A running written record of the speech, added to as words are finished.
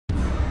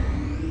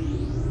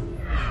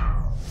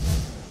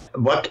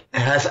what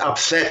has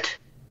upset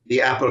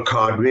the apple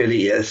cart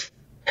really is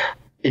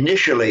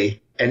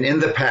initially and in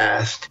the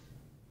past,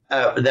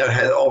 there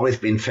has always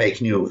been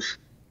fake news.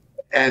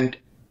 And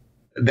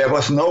there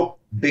was no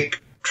big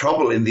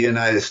trouble in the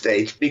United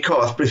States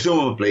because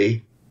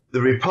presumably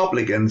the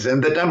Republicans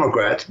and the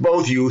Democrats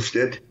both used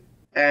it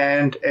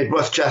and it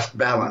was just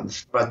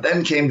balanced. But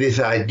then came this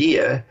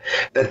idea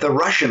that the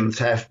Russians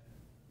have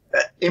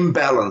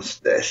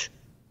imbalanced this.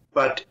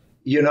 But,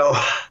 you know,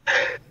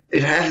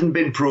 it hasn't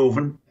been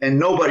proven and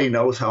nobody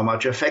knows how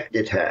much effect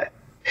it had.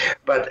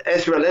 But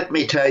Ezra, let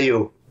me tell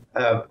you,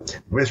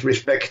 with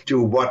respect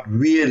to what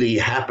really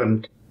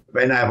happened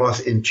when I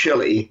was in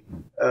Chile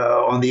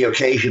on the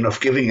occasion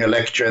of giving a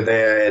lecture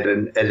there at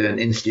an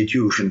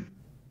institution,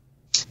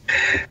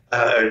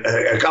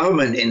 a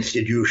government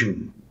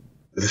institution,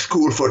 the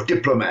School for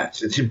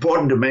Diplomats. It's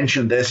important to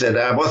mention this, that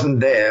I wasn't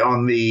there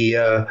on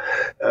the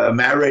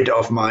merit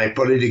of my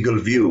political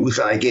views.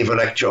 I gave a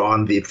lecture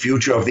on the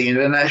future of the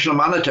international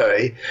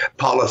monetary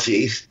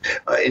policies,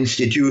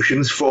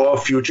 institutions for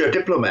future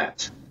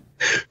diplomats.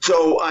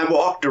 So I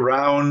walked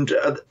around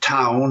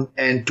town,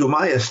 and to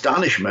my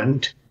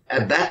astonishment,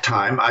 at that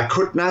time, I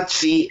could not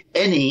see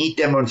any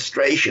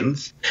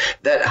demonstrations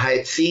that I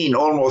had seen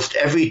almost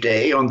every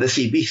day on the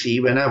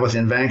CBC when I was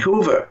in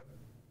Vancouver.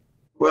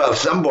 Well,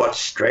 somewhat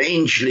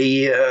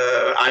strangely,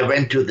 I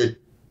went to the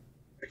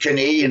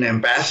Canadian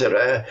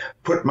ambassador,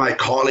 put my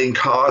calling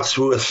card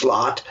through a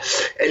slot,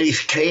 and he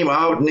came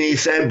out and he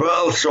said,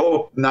 "Well,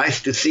 so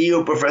nice to see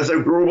you,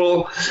 Professor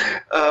Grubel.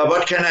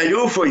 What can I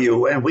do for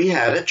you?" And we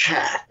had a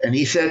chat. And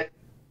he said,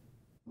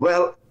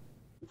 well,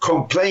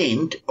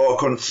 complaint or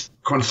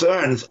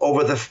concerns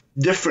over the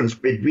difference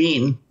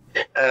between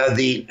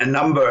the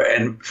number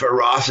and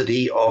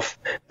ferocity of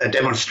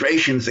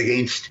demonstrations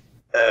against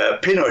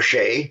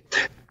Pinochet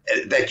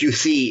that you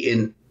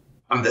see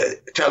on the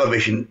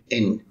television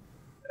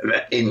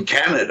in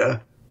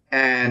Canada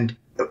and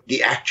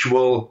the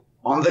actual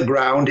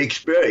on-the-ground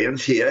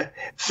experience here.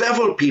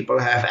 Several people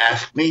have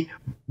asked me,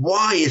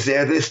 why is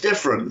there this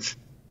difference?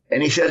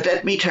 And he said,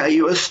 let me tell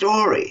you a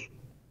story.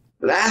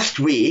 Last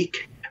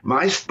week,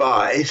 my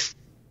spies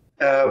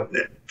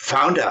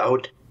found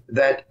out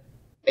that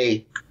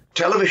a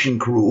television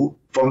crew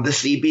from the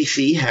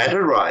CBC had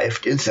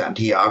arrived in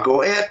Santiago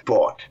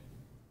Airport.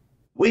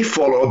 We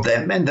followed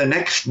them, and the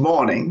next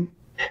morning,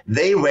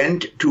 they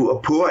went to a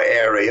poor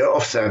area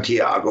of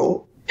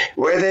Santiago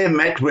where they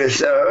met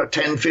with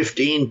 10,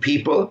 15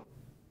 people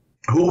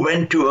who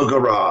went to a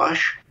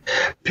garage,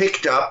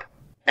 picked up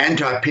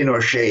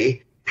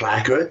anti-Pinochet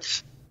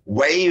placards,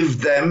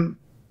 waved them,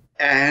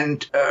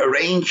 and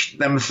arranged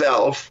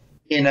themselves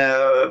in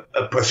a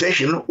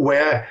position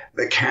where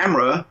the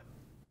camera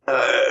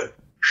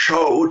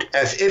showed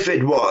as if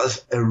it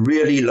was a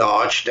really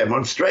large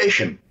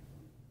demonstration.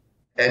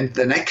 And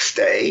the next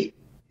day,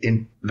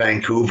 in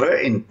Vancouver,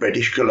 in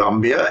British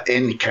Columbia,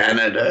 in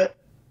Canada,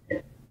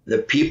 the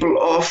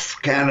people of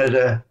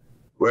Canada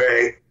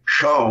were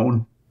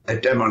shown a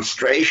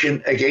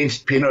demonstration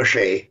against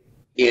Pinochet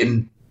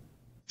in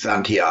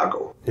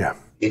Santiago. Yeah.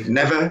 It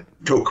never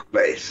took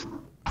place.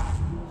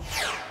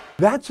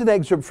 That's an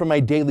excerpt from my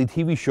daily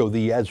TV show,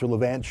 The Ezra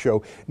Levant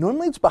Show.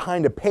 Normally it's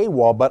behind a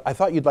paywall, but I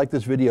thought you'd like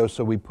this video,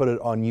 so we put it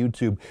on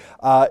YouTube.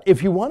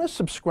 If you want to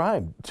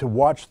subscribe to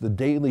watch the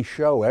daily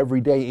show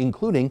every day,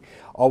 including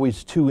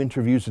always 2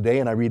 interviews a day,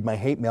 and I read my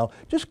hate mail,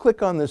 just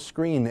click on this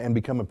screen and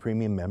become a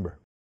premium member.